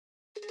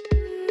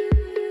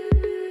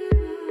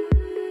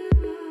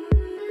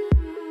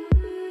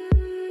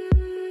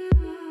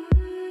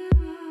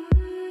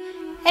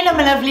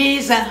Hello my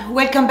lovelies,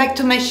 welcome back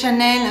to my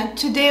channel.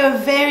 Today a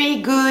very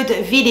good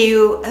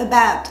video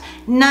about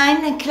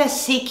 9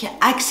 classic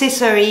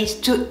accessories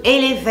to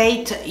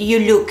elevate your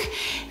look.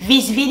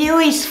 This video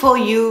is for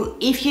you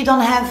if you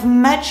don't have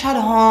much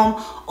at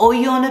home, or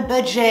you're on a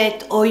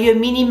budget, or you're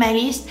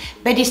minimalist,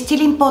 but it's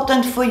still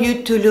important for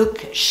you to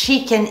look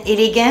chic and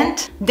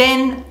elegant,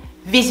 then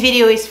this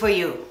video is for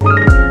you.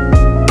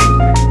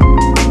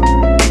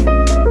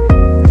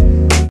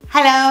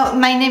 Hello,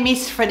 my name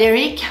is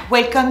Frederique.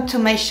 Welcome to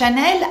my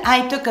channel.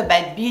 I talk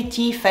about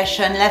beauty,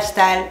 fashion,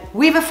 lifestyle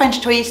with a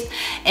French twist,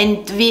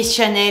 and this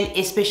channel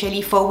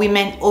especially for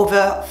women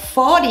over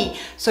 40.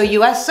 So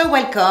you are so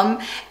welcome,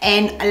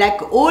 and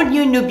like all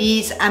you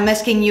newbies, I'm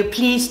asking you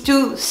please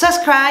to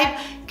subscribe.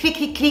 Click,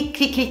 click, click,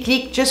 click, click,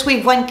 click. Just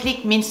with one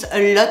click means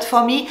a lot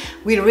for me.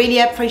 We really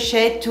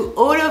appreciate to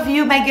all of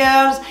you, my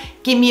girls.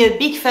 Give me a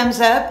big thumbs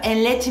up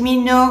and let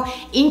me know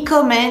in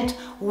comment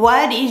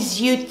what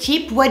is your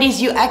tip, what is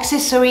your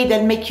accessory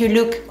that make you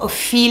look or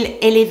feel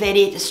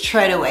elevated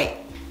straight away.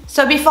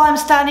 So before I'm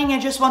starting, I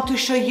just want to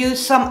show you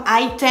some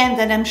items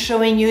that I'm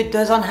showing you. It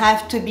doesn't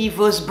have to be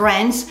those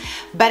brands,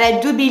 but I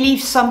do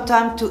believe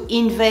sometimes to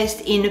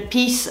invest in a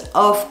piece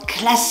of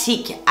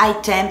classic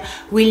item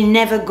will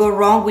never go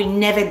wrong, will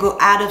never go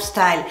out of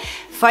style.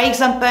 For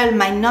example,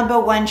 my number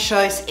one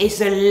choice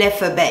is a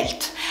leather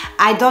belt.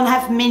 I don't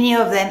have many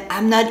of them.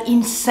 I'm not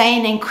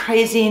insane and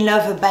crazy in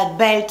love about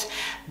belt,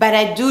 but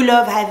I do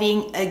love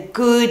having a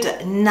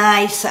good,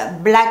 nice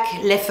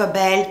black leather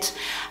belt.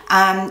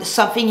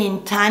 Something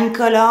in tan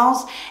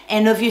colors,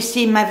 and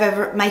obviously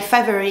my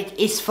favorite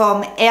is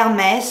from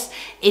Hermes.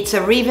 It's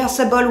a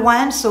reversible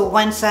one, so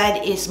one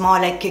side is more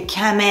like a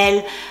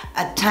camel,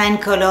 a tan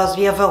colors,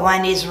 the other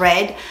one is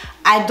red.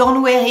 I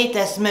don't wear it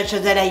as much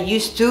as that I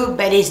used to,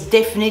 but it's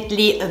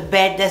definitely a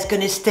belt that's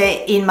gonna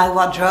stay in my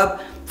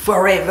wardrobe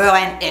forever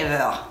and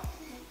ever.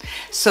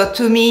 So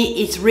to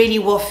me, it's really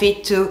worth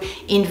it to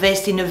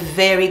invest in a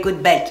very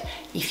good belt.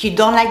 If you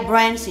don't like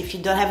brands, if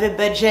you don't have a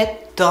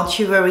budget, don't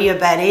you worry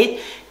about it.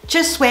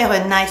 Just wear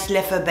a nice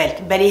leather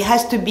belt, but it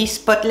has to be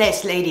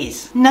spotless,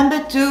 ladies.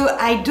 Number 2,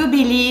 I do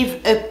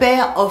believe a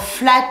pair of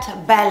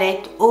flat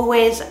ballet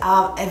always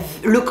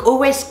look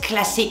always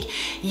classic.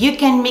 You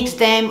can mix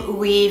them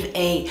with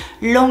a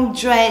long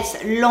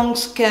dress, long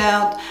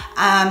skirt.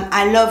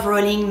 I love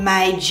rolling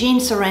my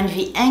jeans around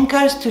the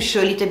ankles to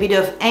show a little bit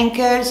of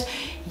ankles.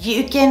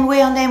 You can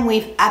wear them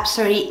with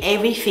absolutely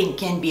everything.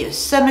 Can be a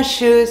summer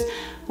shoes,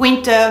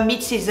 winter,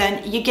 mid-season,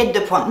 you get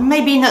the point.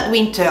 Maybe not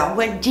winter,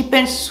 well,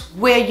 depends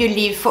where you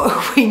live for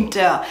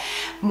winter.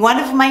 One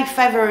of my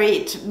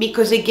favorite,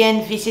 because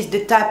again, this is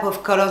the type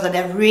of colors that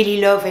I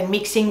really love and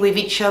mixing with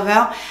each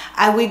other,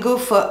 I will go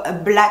for a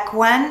black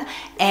one,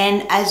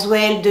 and as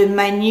well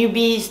my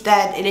newbies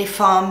that they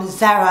from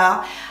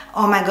Zara.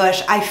 Oh my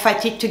gosh, I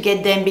fight it to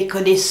get them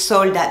because they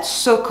sold out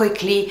so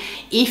quickly.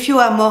 If you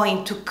are more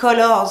into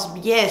colors,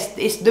 yes,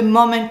 it's the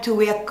moment to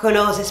wear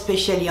colors,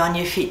 especially on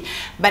your feet.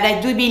 But I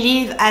do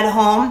believe at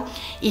home,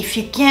 if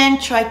you can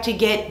try to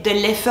get the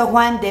leather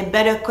one, they're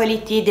better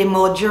quality, they're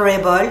more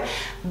durable.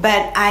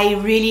 But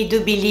I really do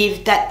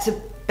believe that's a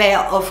pair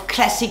of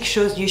classic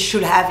shoes you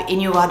should have in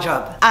your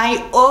wardrobe.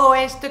 I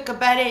always talk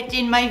about it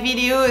in my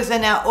videos,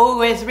 and I'm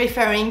always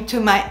referring to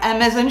my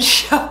Amazon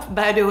shop,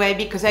 by the way,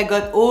 because I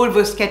got all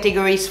those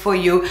categories for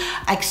you: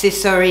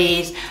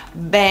 accessories,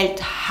 belt,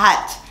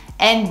 hat,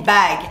 and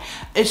bag,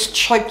 a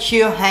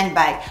structured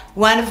handbag.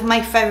 One of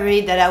my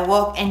favorite that I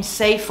work and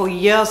save for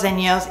years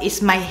and years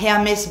is my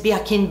Hermes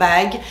Birkin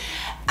bag.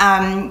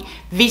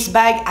 This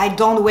bag, I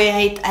don't wear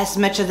it as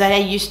much as that I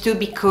used to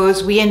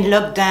because we're in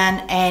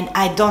lockdown and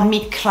I don't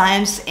meet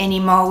clients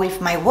anymore with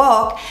my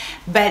work,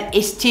 but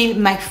it's still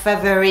my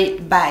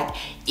favorite bag.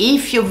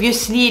 If you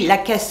obviously,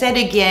 like I said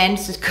again,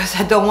 because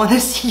I don't want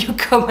to see your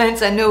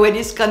comments, I know when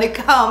it's gonna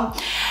come,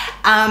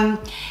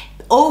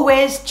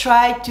 always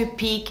try to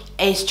pick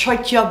a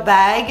structured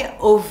bag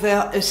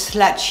over a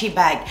slouchy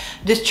bag.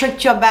 The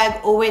structured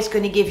bag always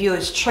gonna give you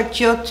a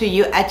structure to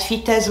your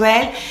outfit as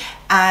well.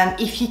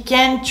 If you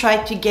can, try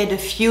to get a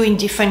few in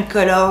different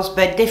colors,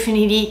 but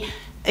definitely,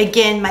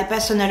 again, my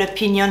personal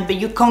opinion, but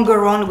you can't go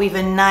wrong with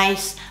a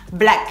nice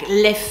black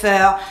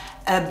leather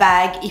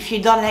bag. If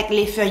you don't like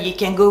leather, you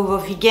can go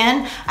with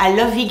vegan. I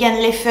love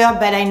vegan leather,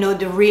 but I know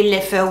the real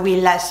leather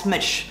will last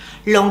much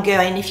longer,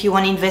 and if you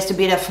want to invest a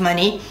bit of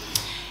money.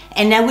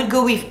 And I will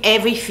go with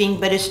everything,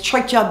 but a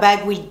structured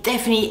bag will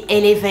definitely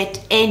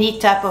elevate any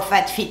type of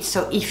outfit.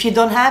 So if you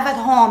don't have at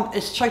home a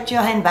structured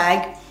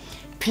handbag,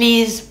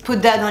 please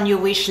put that on your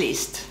wish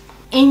list.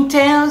 In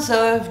terms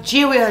of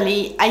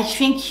jewelry, I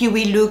think you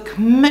will look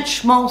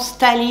much more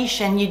stylish,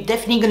 and you're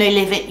definitely gonna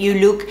elevate your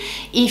look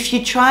if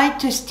you try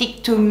to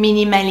stick to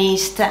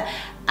minimalist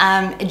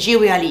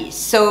jewelry.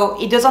 So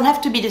it doesn't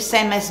have to be the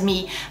same as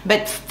me,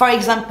 but for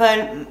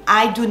example,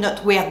 I do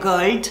not wear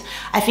gold.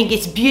 I think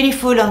it's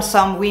beautiful on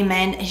some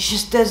women.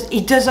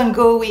 It doesn't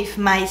go with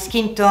my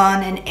skin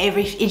tone and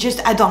everything.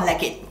 I don't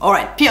like it. All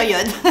right,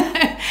 period.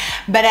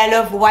 but I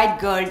love white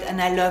gold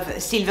and I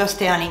love silver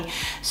sterling.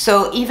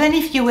 So even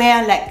if you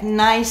wear like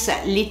nice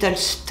little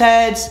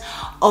studs,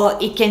 or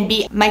it can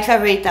be, my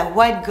favorite are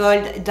white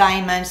gold,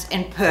 diamonds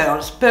and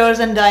pearls. Pearls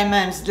and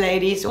diamonds,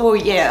 ladies, oh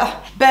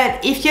yeah.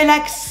 But if you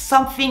like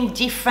something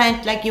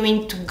different, like you're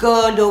into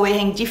gold or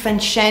wearing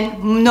different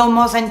chain, no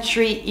more than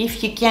 3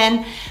 if you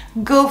can,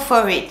 go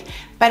for it.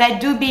 But I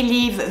do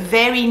believe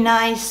very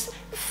nice,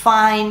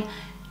 fine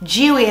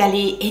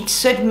jewelry, it's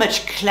so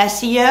much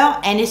classier,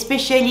 and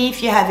especially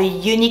if you have a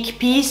unique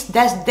piece,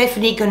 that's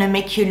definitely gonna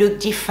make you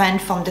look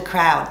different from the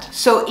crowd.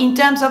 So in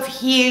terms of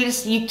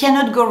heels, you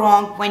cannot go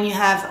wrong when you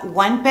have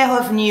one pair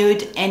of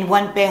nude and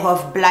one pair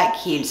of black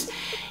heels.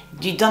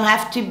 You don't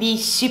have to be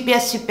super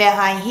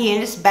high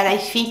heels, but I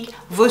think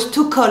those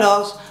 2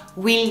 colors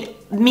will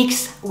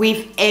mix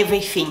with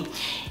everything.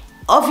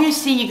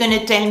 Obviously, you're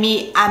gonna tell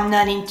me I'm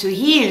not into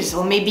heels,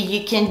 or maybe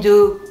you can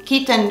do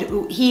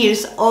kitten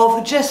heels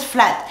or just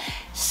flat.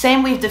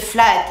 Same with the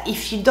flat.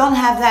 If you don't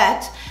have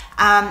that,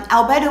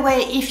 oh, by the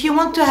way, if you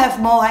want to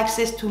have more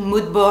access to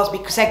mood boards,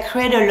 because I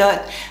create a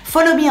lot,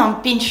 follow me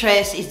on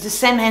Pinterest. It's the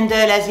same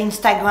handle as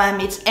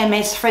Instagram. It's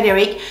MS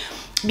Frederique.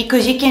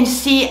 Because you can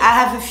see I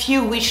have a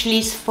few wish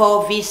lists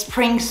for this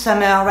spring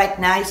summer right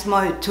now. It's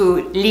more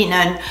to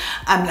linen.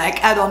 I'm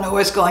like, I don't know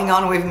what's going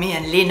on with me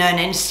and linen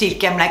and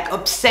silk. I'm like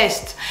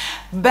obsessed.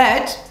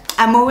 But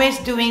I'm always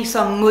doing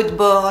some mood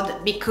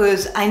board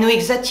because I know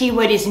exactly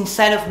what is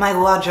inside of my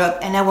wardrobe,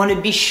 and I want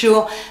to be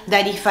sure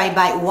that if I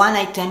buy one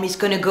item, it's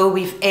going to go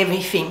with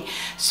everything.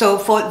 So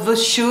for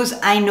those shoes,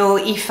 I know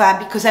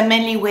because I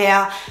mainly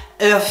wear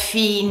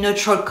earthy,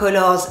 neutral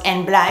colors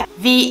and black.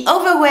 The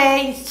other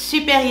way,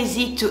 super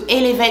easy to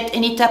elevate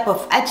any type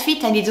of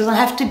outfit, and it doesn't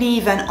have to be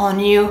even on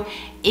you,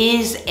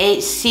 is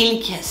a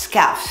silk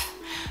scarf.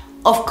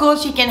 Of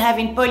course, you can have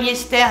in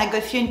polyester. I got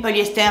a few in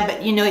polyester,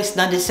 but you know it's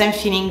not the same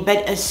feeling.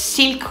 But a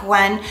silk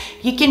one,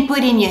 you can put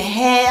in your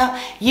hair,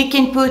 you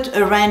can put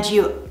around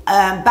your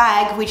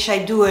bag, which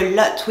I do a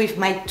lot with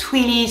my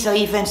twillies or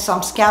even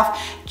some scarf,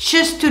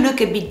 just to look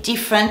a bit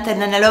different.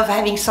 And then I love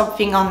having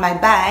something on my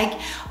bag.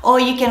 Or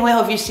you can wear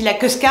obviously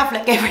like a scarf,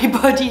 like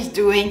everybody's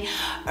doing,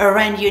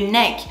 around your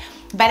neck.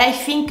 But I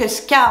think a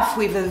scarf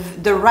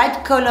with the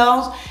right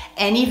colors,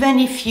 and even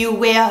if you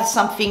wear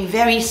something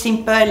very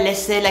simple,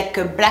 let's say like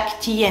a black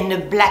tee and a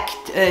black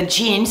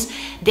jeans,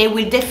 they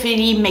will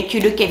definitely make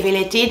you look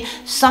elevated.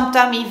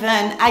 Sometimes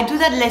even, I do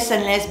that less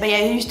and less, but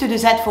I used to do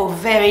that for a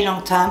very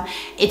long time.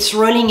 It's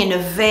rolling in a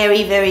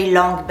very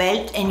long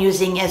belt and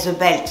using as a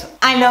belt.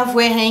 I love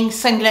wearing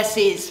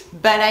sunglasses,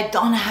 but I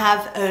don't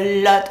have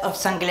a lot of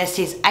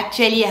sunglasses.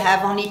 Actually, I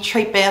have only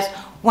 3 pairs.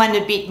 One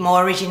a bit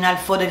more original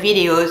for the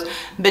videos,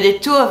 but the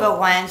 2 other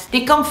ones,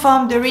 they come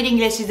from the reading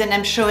glasses that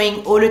I'm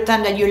showing all the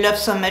time that you love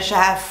so much.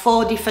 I have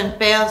 4 different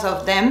pairs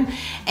of them,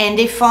 and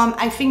they from,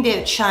 I think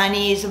they're a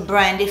Chinese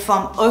brand. They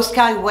from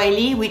Oscar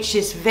Wiley, which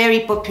is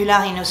very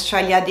popular in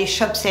Australia. They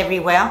shops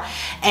everywhere,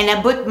 and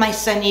I bought my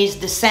sunnies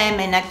the same,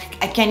 and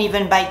I can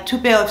even buy 2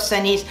 pairs of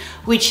sunnies,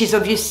 which is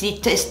obviously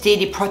tested.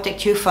 They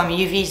protect you from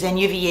UVs and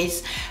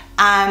UVAs.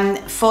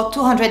 For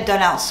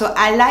 $200. So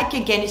I like,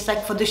 again, it's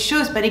like for the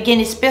shoes, but again,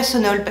 it's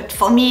personal. But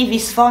for me,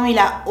 this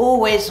formula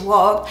always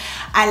worked.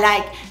 I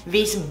like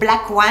this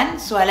black one,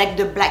 so I like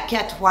the black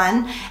cat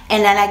one,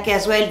 and I like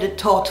as well the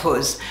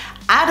tortoise.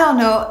 I don't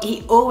know,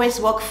 it always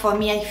worked for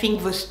me. I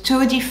think those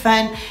 2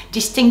 different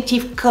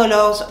distinctive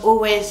colors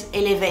always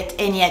elevate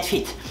any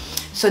outfit.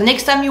 So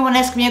next time you want to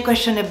ask me a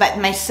question about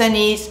my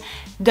sunnies,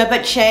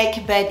 double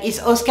check, but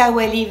it's Oscar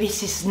Wiley.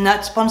 This is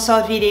not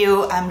sponsored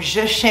video. I'm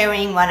just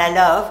sharing what I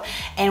love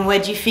and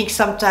what you think.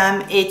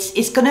 Sometimes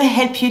it's gonna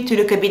help you to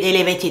look a bit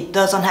elevated.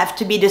 Doesn't have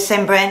to be the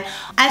same brand.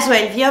 As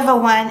well, the other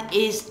one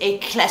is a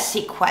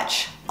classic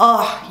watch.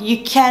 Oh,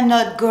 you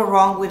cannot go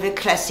wrong with a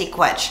classic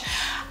watch.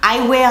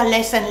 I wear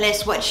less and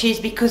less watches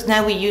because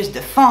now we use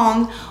the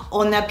phone,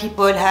 or now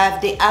people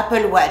have the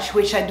Apple Watch,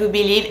 which I do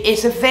believe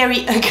is a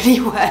very ugly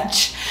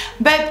watch.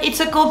 But it's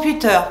a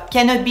computer,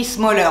 cannot be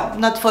smaller,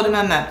 not for the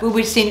moment. We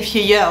will see in a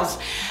few years.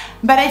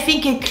 But I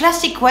think a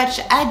classic watch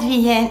at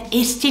the end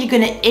is still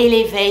gonna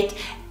elevate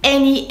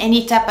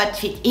any type of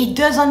outfit. It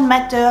doesn't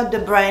matter the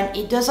brand,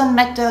 it doesn't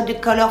matter the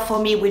color. For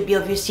me, it will be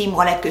obviously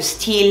more like a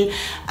steel,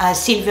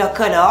 silver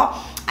color.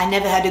 I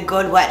never had a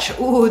gold watch.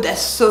 Oh, that's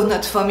so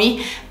not for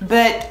me.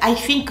 But I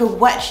think a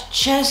watch,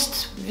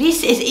 just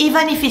this is,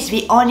 even if it's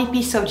the only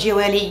piece of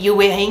jewelry you're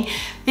wearing,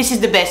 this is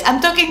the best. I'm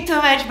talking too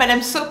much, but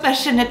I'm so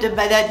passionate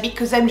about that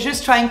because I'm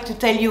just trying to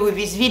tell you with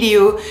this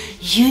video,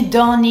 you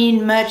don't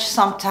need much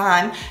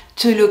sometimes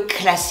to look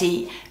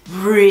classy.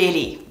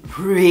 Really,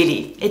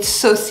 it's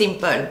so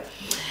simple.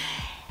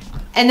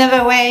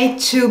 Another way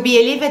to be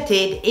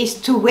elevated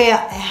is to wear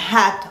a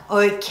hat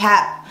or a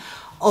cap,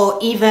 or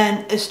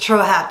even a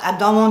straw hat. I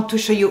don't want to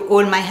show you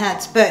all my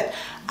hats, but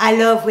I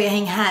love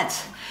wearing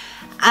hats.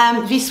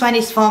 This one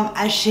is from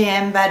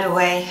H&M, by the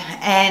way,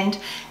 and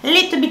a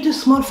little bit too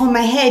small for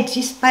my head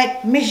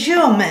despite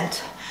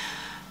measurement,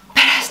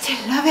 but I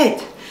still love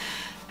it.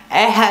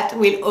 A hat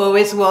will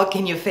always work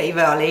in your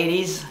favor,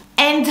 ladies.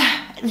 And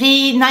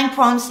the 9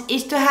 prompts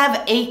is to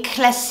have a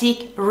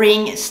classic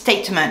ring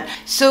statement.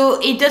 So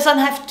it doesn't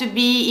have to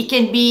be, it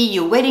can be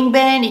your wedding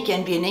band, it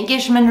can be an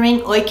engagement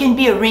ring, or it can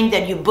be a ring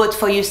that you bought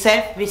for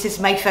yourself. This is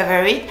my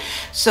favorite.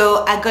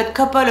 So I got a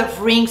couple of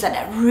rings that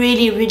I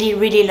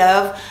really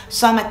love.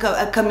 Some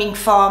are coming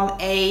from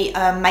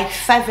my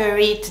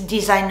favorite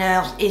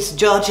designer is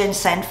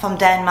Jorgensen from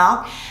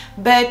Denmark,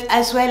 but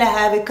as well I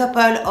have a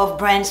couple of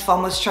brands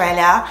from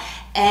Australia.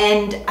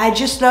 And I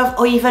just love,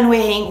 or even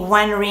wearing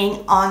one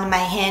ring on my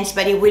hands,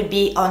 but it will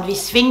be on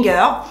this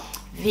finger,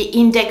 the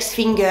index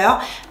finger,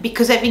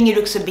 because I think it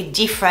looks a bit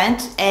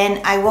different.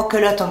 And I work a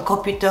lot on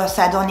computer,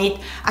 so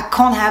I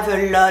can't have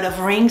a lot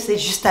of rings. They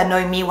just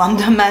annoy me when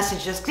the mouse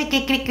is just click,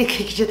 click, click, click,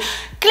 click, just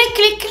click,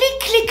 click,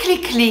 click, click,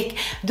 click, click.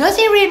 Does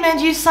it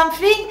remind you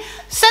something?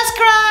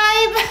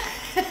 Subscribe!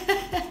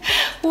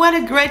 What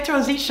a great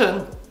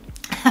transition.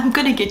 I'm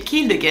gonna get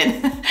killed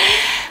again.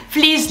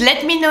 Please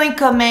let me know in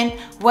comment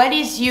what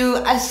is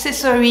your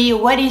accessory,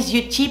 what is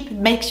your tip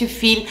makes you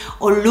feel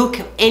or look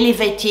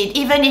elevated.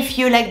 Even if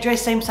you like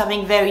dressing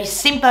something very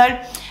simple,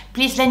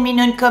 please let me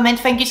know in comment.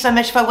 Thank you so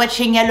much for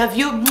watching. I love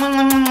you.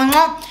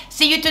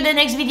 See you to the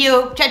next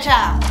video. Ciao,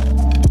 ciao.